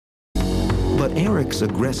But Erik's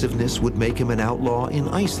aggressiveness would make him an outlaw in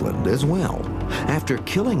Iceland as well. After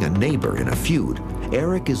killing a neighbor in a feud,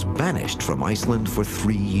 Erik is banished from Iceland for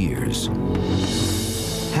 3 years.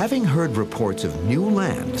 Having heard reports of new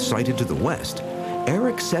land sighted to the west,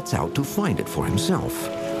 Erik sets out to find it for himself.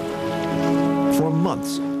 For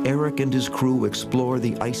months, Erik and his crew explore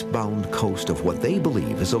the icebound coast of what they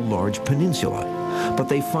believe is a large peninsula, but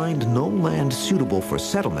they find no land suitable for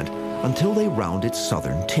settlement until they round its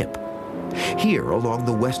southern tip. Here, along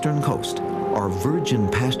the western coast, are virgin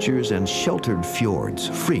pastures and sheltered fjords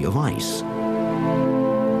free of ice.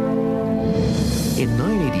 In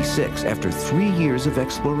 986, after 3 years of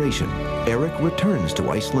exploration, Erik returns to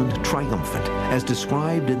Iceland triumphant, as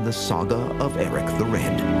described in the saga of Erik the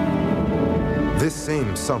Red. This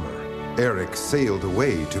same summer, Erik sailed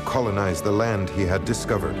away to colonize the land he had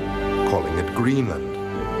discovered, calling it Greenland,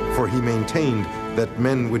 for he maintained that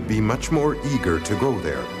men would be much more eager to go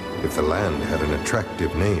there if the land had an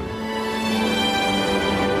attractive name.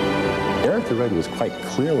 Erik the Red was quite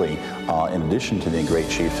clearly, in addition to being a great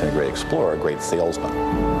chief and a great explorer, a great salesman.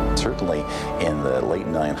 Certainly in the late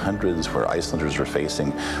 900s, where Icelanders were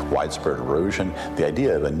facing widespread erosion, the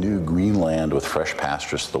idea of a new Greenland with fresh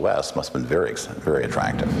pastures to the west must have been very, very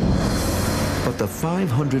attractive. But the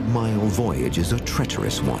 500-mile voyage is a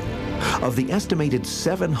treacherous one. Of the estimated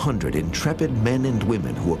 700 intrepid men and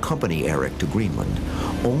women who accompany Erik to Greenland,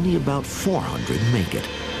 only about 400 make it.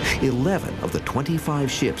 11 of the 25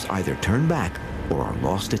 ships either turn back or are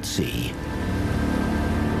lost at sea.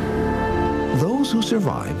 Those who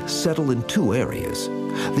survive settle in 2 areas: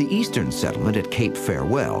 the eastern settlement at Cape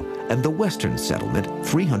Farewell and the western settlement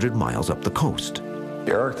 300 miles up the coast.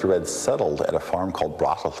 Erik the Red settled at a farm called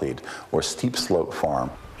Brattahlid, or Steep Slope Farm,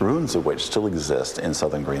 the ruins of which still exist in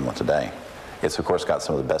southern Greenland today. It's, of course, got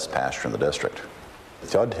some of the best pasture in the district.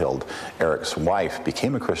 Thjodhild, Erik's wife,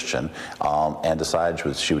 became a Christian and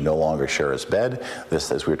decided she would no longer share his bed.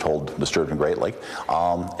 This, as we were told, disturbed him greatly.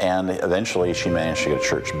 And eventually she managed to get a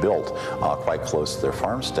church built quite close to their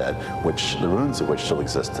farmstead, the ruins of which still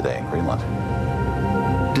exist today in Greenland.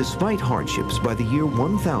 Despite hardships, by the year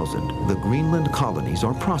 1000, the Greenland colonies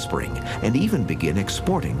are prospering and even begin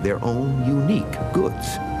exporting their own unique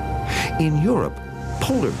goods. In Europe,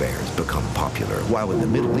 polar bears become popular, while in the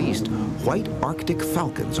Middle East, white Arctic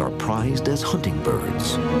falcons are prized as hunting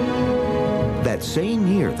birds. That same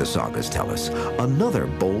year, the sagas tell us, another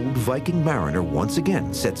bold Viking mariner once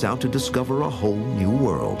again sets out to discover a whole new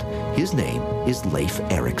world. His name is Leif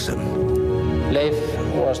Erikson. Leif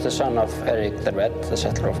was the son of Erik the Red, the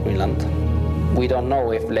settler of Greenland. We don't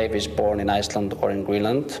know if Leif is born in Iceland or in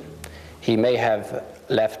Greenland. He may have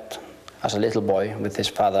left as a little boy with his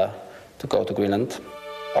father to go to Greenland.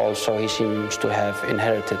 Also, he seems to have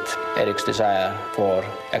inherited Erik's desire for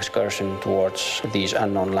excursion towards these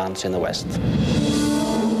unknown lands in the west.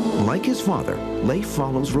 Like his father, Leif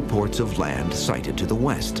follows reports of land sighted to the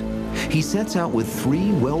west. He sets out with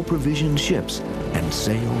 3 well-provisioned ships and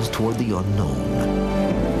sails toward the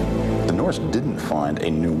unknown. The Norse didn't find a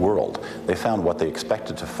new world. They found what they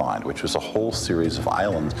expected to find, which was a whole series of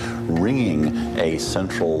islands ringing a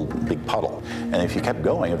central big puddle. And if you kept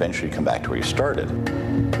going, eventually you come back to where you started.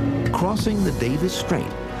 Crossing the Davis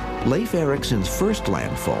Strait, Leif Erikson's first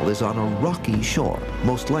landfall is on a rocky shore,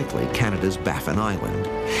 most likely Canada's Baffin Island.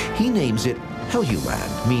 He names it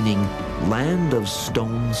Helluland, meaning land of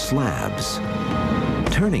stone slabs.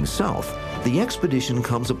 Turning south, the expedition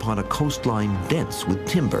comes upon a coastline dense with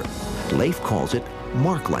timber. Leif calls it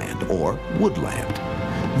Markland, or woodland.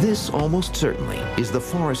 This almost certainly is the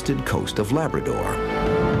forested coast of Labrador.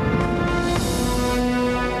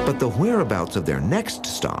 But the whereabouts of their next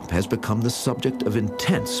stop has become the subject of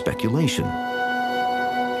intense speculation.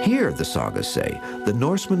 Here, the sagas say, the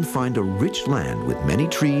Norsemen find a rich land with many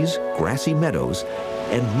trees, grassy meadows,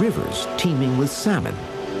 and rivers teeming with salmon.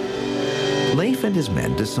 Leif and his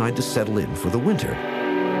men decide to settle in for the winter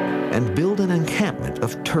and build an encampment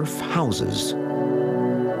of turf houses.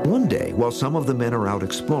 One day, while some of the men are out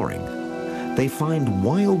exploring, they find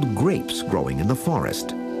wild grapes growing in the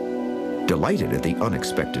forest. Delighted at the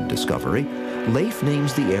unexpected discovery, Leif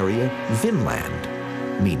names the area Vinland,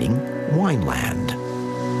 meaning wineland.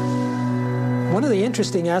 One of the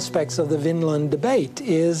interesting aspects of the Vinland debate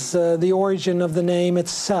is the origin of the name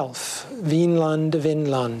itself, Vinland,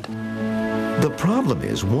 Vinland. The problem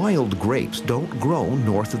is wild grapes don't grow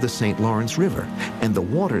north of the St. Lawrence River, and the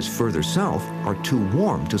waters further south are too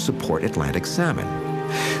warm to support Atlantic salmon.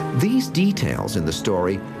 These details in the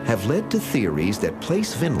story have led to theories that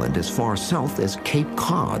place Vinland as far south as Cape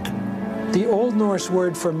Cod. The Old Norse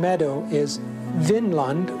word for meadow is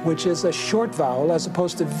Vinland, which is a short vowel, as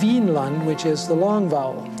opposed to Vinland, which is the long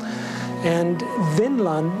vowel. And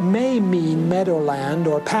Vinland may mean meadowland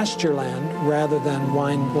or pasture land rather than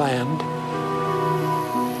wine land.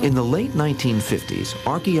 In the late 1950s,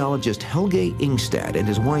 archaeologist Helge Ingstad and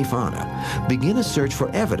his wife Anna begin a search for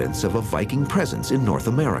evidence of a Viking presence in North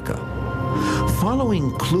America.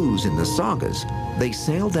 Following clues in the sagas, they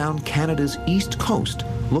sail down Canada's east coast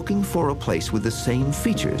looking for a place with the same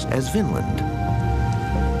features as Vinland.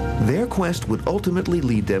 Their quest would ultimately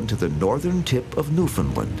lead them to the northern tip of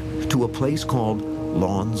Newfoundland, to a place called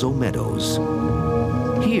Lawns o' Meadows.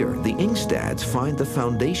 Here, the Ingstads find the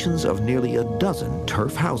foundations of nearly a dozen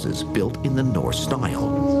turf houses built in the Norse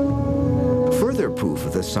style. Further proof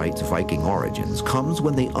of the site's Viking origins comes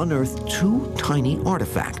when they unearth two tiny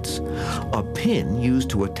artifacts: a pin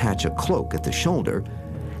used to attach a cloak at the shoulder,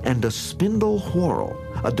 and a spindle whorl,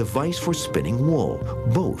 a device for spinning wool,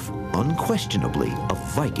 both unquestionably of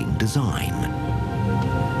Viking design.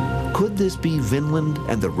 Could this be Vinland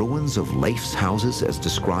and the ruins of Leif's houses as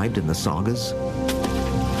described in the sagas?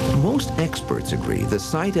 Most experts agree the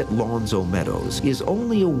site at Lawns o' Meadows is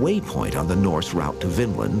only a waypoint on the Norse route to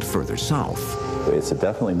Vinland further south. It's a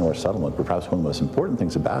definitely Norse settlement, but perhaps one of the most important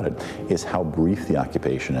things about it is how brief the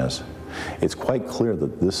occupation is. It's quite clear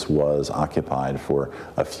that this was occupied for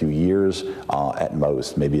a few years at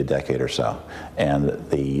most, maybe a decade or so. And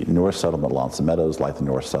the Norse settlement Lawns o' Meadows, like the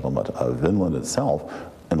Norse settlement of Vinland itself,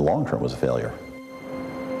 in the long term was a failure.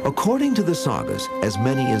 According to the sagas, as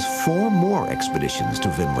many as 4 more expeditions to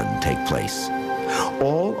Vinland take place.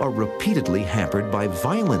 All are repeatedly hampered by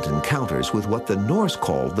violent encounters with what the Norse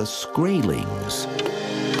called the Skraelings.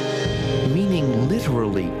 Meaning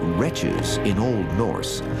literally wretches in Old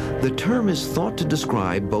Norse, the term is thought to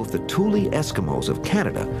describe both the Thule Eskimos of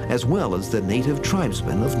Canada as well as the native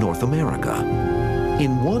tribesmen of North America.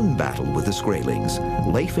 In one battle with the Skraelings,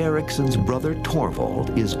 Leif Eriksson's brother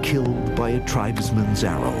Torvald is killed by a tribesman's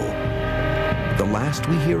arrow. The last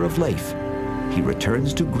we hear of Leif, he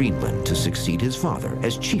returns to Greenland to succeed his father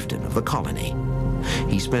as chieftain of the colony.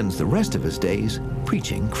 He spends the rest of his days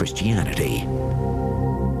preaching Christianity.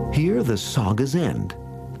 Here the sagas end,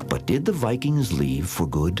 but did the Vikings leave for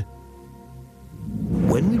good?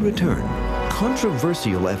 When we return,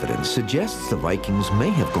 controversial evidence suggests the Vikings may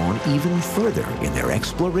have gone even further in their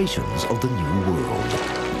explorations of the New World.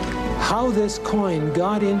 How this coin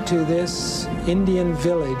got into this Indian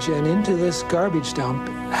village and into this garbage dump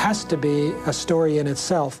has to be a story in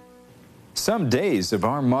itself. Some days of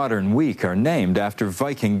our modern week are named after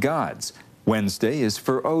Viking gods. Wednesday is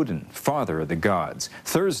for Odin, father of the gods.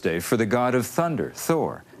 Thursday for the god of thunder,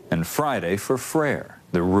 Thor. And Friday for Freyr,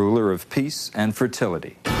 the ruler of peace and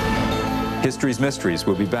fertility. History's Mysteries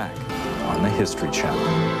will be back on the History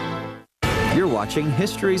Channel. You're watching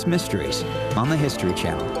History's Mysteries on the History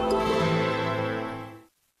Channel.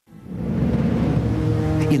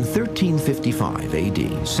 In 1355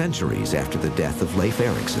 AD, centuries after the death of Leif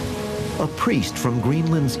Erikson, a priest from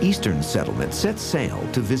Greenland's eastern settlement set sail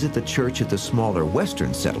to visit the church at the smaller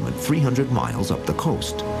western settlement 300 miles up the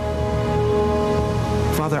coast.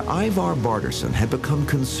 Father Ivar Barderson had become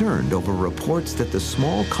concerned over reports that the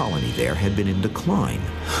small colony there had been in decline,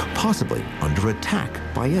 possibly under attack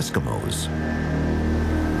by Eskimos.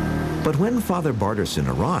 But when Father Barderson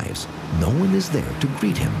arrives, no one is there to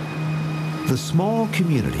greet him. The small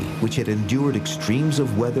community, which had endured extremes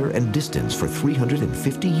of weather and distance for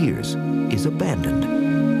 350 years, is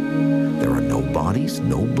abandoned. There are no bodies,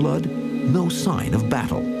 no blood, no sign of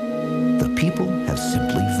battle. The people have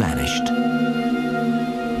simply vanished.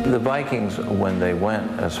 The Vikings, when they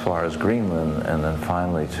went as far as Greenland and then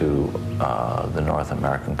finally to the North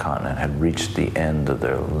American continent, had reached the end of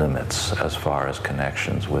their limits as far as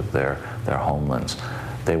connections with their homelands.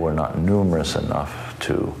 They were not numerous enough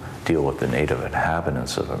to deal with the native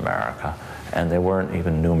inhabitants of America, and they weren't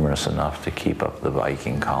even numerous enough to keep up the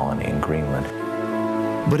Viking colony in Greenland.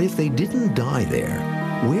 But if they didn't die there,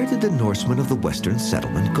 where did the Norsemen of the Western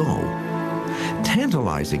settlement go?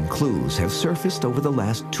 Tantalizing clues have surfaced over the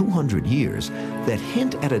last 200 years that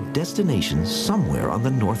hint at a destination somewhere on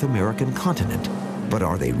the North American continent. But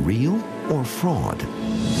are they real or fraud?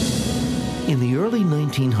 In the early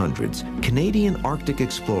 1900s, Canadian Arctic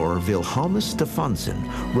explorer Vilhelmus Stefansson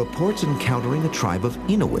reports encountering a tribe of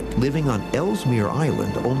Inuit living on Ellesmere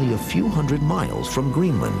Island only a few hundred miles from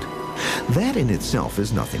Greenland. That in itself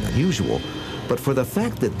is nothing unusual, but for the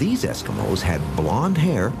fact that these Eskimos had blonde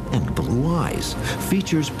hair and blue eyes,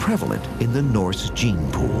 features prevalent in the Norse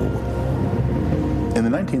gene pool. In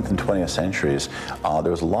the 19th and 20th centuries,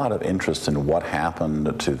 there was a lot of interest in what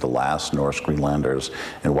happened to the last Norse Greenlanders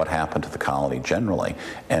and what happened to the colony generally.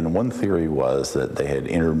 And one theory was that they had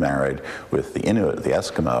intermarried with the Inuit, the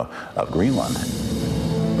Eskimo of Greenland.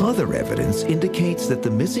 Other evidence indicates that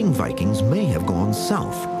the missing Vikings may have gone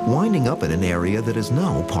south, winding up in an area that is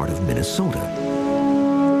now part of Minnesota.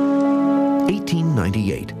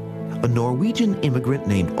 1898. A Norwegian immigrant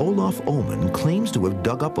named Olaf Ullman claims to have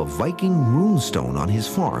dug up a Viking runestone on his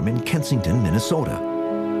farm in Kensington, Minnesota.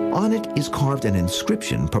 On it is carved an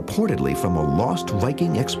inscription purportedly from a lost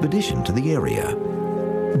Viking expedition to the area.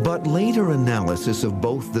 But later analysis of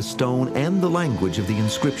both the stone and the language of the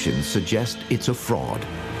inscription suggests it's a fraud,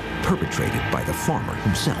 perpetrated by the farmer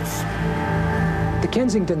himself. The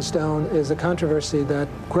Kensington stone is a controversy that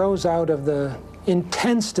grows out of the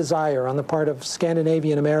intense desire on the part of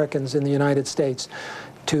Scandinavian Americans in the United States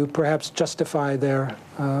to perhaps justify their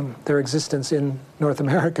existence in North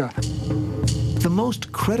America. The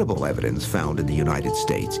most credible evidence found in the United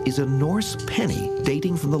States is a Norse penny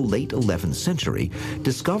dating from the late 11th century,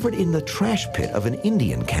 discovered in the trash pit of an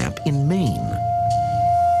Indian camp in Maine.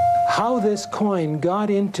 How this coin got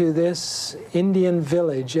into this Indian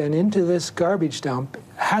village and into this garbage dump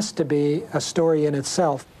has to be a story in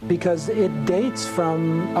itself, because it dates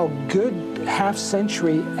from a good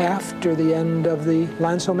half-century after the end of the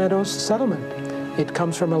L'Anse aux Meadows settlement. It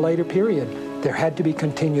comes from a later period. There had to be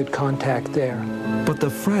continued contact there. But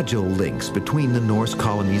the fragile links between the Norse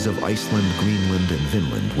colonies of Iceland, Greenland, and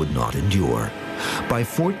Vinland would not endure. By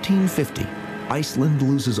 1450, Iceland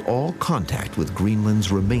loses all contact with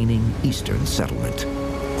Greenland's remaining eastern settlement.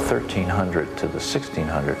 1300 to the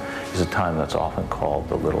 1600 is a time that's often called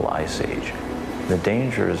the Little Ice Age. The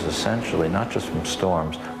danger is essentially not just from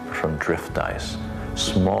storms, but from drift ice.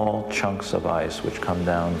 Small chunks of ice which come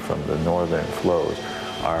down from the northern flows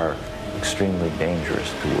are extremely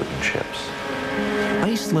dangerous to wooden ships.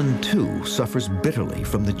 Iceland, too, suffers bitterly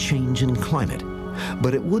from the change in climate,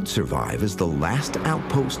 but it would survive as the last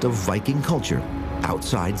outpost of Viking culture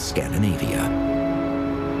outside Scandinavia.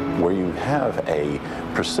 Where you have a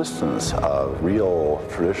persistence of real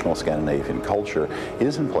traditional Scandinavian culture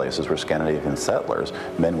is in places where Scandinavian settlers,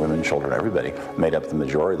 men, women, children, everybody, made up the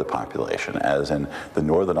majority of the population, as in the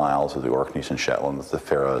Northern Isles of the Orkneys and Shetland, the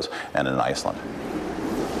Faroes, and in Iceland.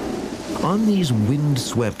 On these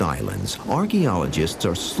wind-swept islands, archaeologists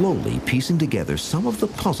are slowly piecing together some of the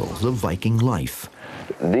puzzles of Viking life.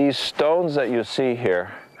 These stones that you see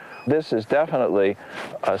here, this is definitely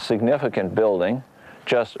a significant building.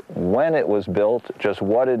 Just when it was built, just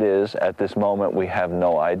what it is at this moment, we have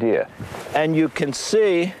no idea. And you can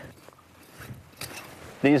see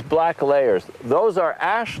these black layers. Those are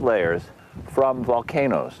ash layers from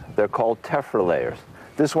volcanoes. They're called tephra layers.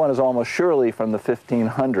 This one is almost surely from the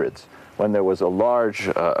 1500s, when there was a large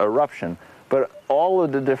eruption. But all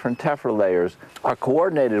of the different tephra layers are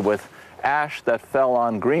coordinated with ash that fell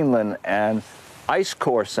on Greenland, and ice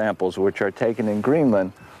core samples which are taken in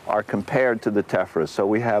Greenland are compared to the tephras. So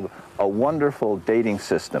we have a wonderful dating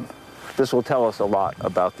system. This will tell us a lot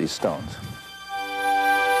about these stones.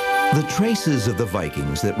 The traces of the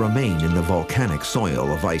Vikings that remain in the volcanic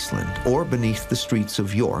soil of Iceland, or beneath the streets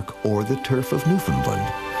of York, or the turf of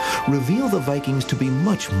Newfoundland, reveal the Vikings to be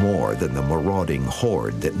much more than the marauding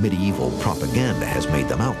horde that medieval propaganda has made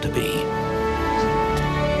them out to be.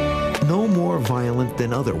 No more violent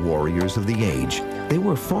than other warriors of the age, they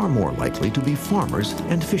were far more likely to be farmers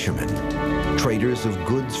and fishermen, traders of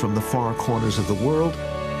goods from the far corners of the world,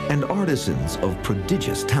 and artisans of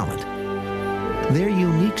prodigious talent. Their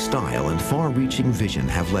unique style and far-reaching vision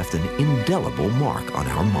have left an indelible mark on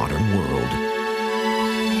our modern world.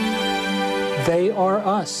 They are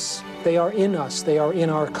us. They are in us. They are in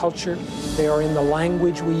our culture. They are in the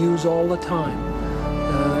language we use all the time.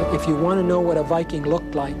 If you want to know what a Viking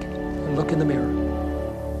looked like, look in the mirror.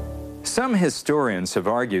 Some historians have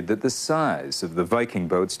argued that the size of the Viking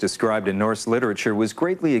boats described in Norse literature was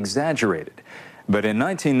greatly exaggerated. But in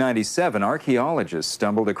 1997, archaeologists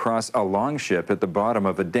stumbled across a longship at the bottom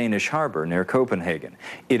of a Danish harbor near Copenhagen.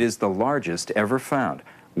 It is the largest ever found,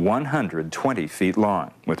 120 feet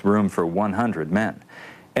long, with room for 100 men.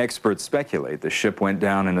 Experts speculate the ship went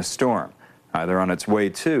down in a storm, either on its way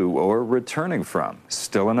to or returning from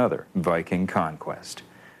still another Viking conquest.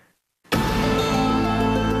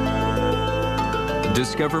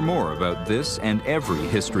 Discover more about this and every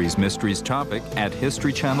History's Mysteries topic at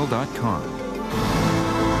historychannel.com.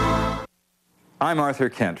 I'm Arthur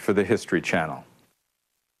Kent for the History Channel.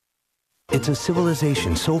 It's a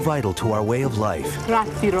civilization so vital to our way of life.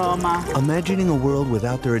 Grazie, Roma. Imagining a world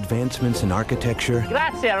without their advancements in architecture,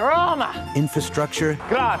 Grazie, Roma. infrastructure,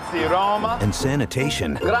 Grazie, Roma. and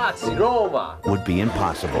sanitation Grazie, Roma. would be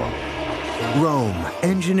impossible. Rome,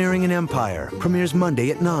 Engineering an Empire, premieres Monday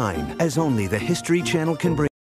at 9, as only the History Channel can bring.